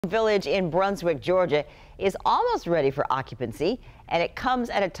Village in Brunswick, Georgia is almost ready for occupancy, and it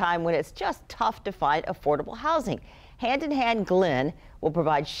comes at a time when it's just tough to find affordable housing. Hand in Hand Glen will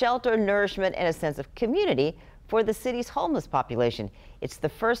provide shelter, nourishment, and a sense of community for the city's homeless population. It's the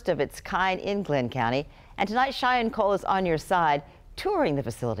first of its kind in Glen County, and tonight Cheyenne Cole is on your side touring the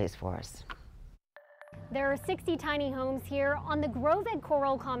facilities for us. There are 60 tiny homes here on the Grove at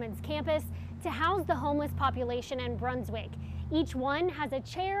Coral Commons campus to house the homeless population in Brunswick. Each one has a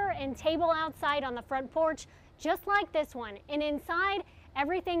chair and table outside on the front porch, just like this one. And inside,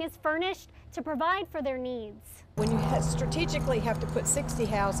 everything is furnished to provide for their needs. When you strategically have to put 60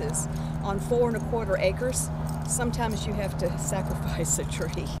 houses on 4¼ acres, sometimes you have to sacrifice a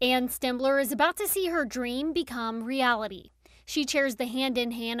tree. Ann Stembler is about to see her dream become reality. She chairs the Hand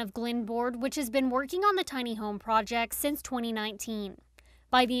in Hand of Glen board, which has been working on the tiny home project since 2019.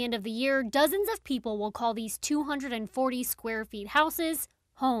 By the end of the year, dozens of people will call these 240 square feet houses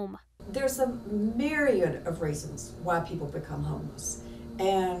home. There's a myriad of reasons why people become homeless.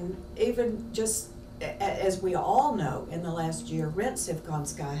 And even just as we all know, in the last year, rents have gone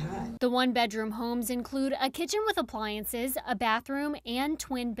sky high. The one-bedroom homes include a kitchen with appliances, a bathroom, and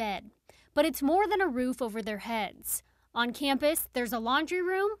twin bed. But it's more than a roof over their heads. On campus, there's a laundry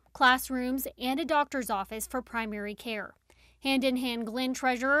room, classrooms, and a doctor's office for primary care. Hand in Hand Glen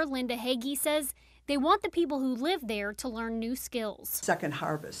treasurer Linda Hagee says they want the people who live there to learn new skills. Second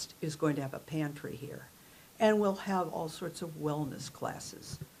Harvest is going to have a pantry here, and we'll have all sorts of wellness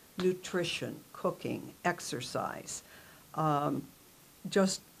classes, nutrition, cooking, exercise,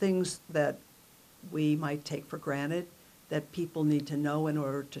 just things that we might take for granted that people need to know in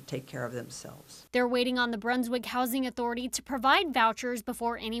order to take care of themselves. They're waiting on the Brunswick Housing Authority to provide vouchers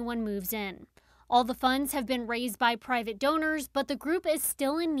before anyone moves in. All the funds have been raised by private donors, but the group is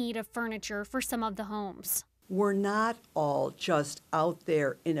still in need of furniture for some of the homes. We're not all just out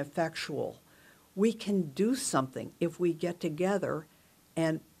there ineffectual. We can do something if we get together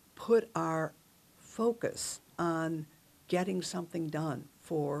and put our focus on getting something done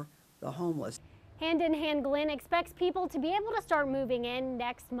for the homeless. Hand in Hand Glen expects people to be able to start moving in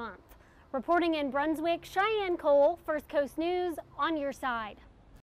next month. Reporting in Brunswick, Cheyenne Cole, First Coast News, on your side.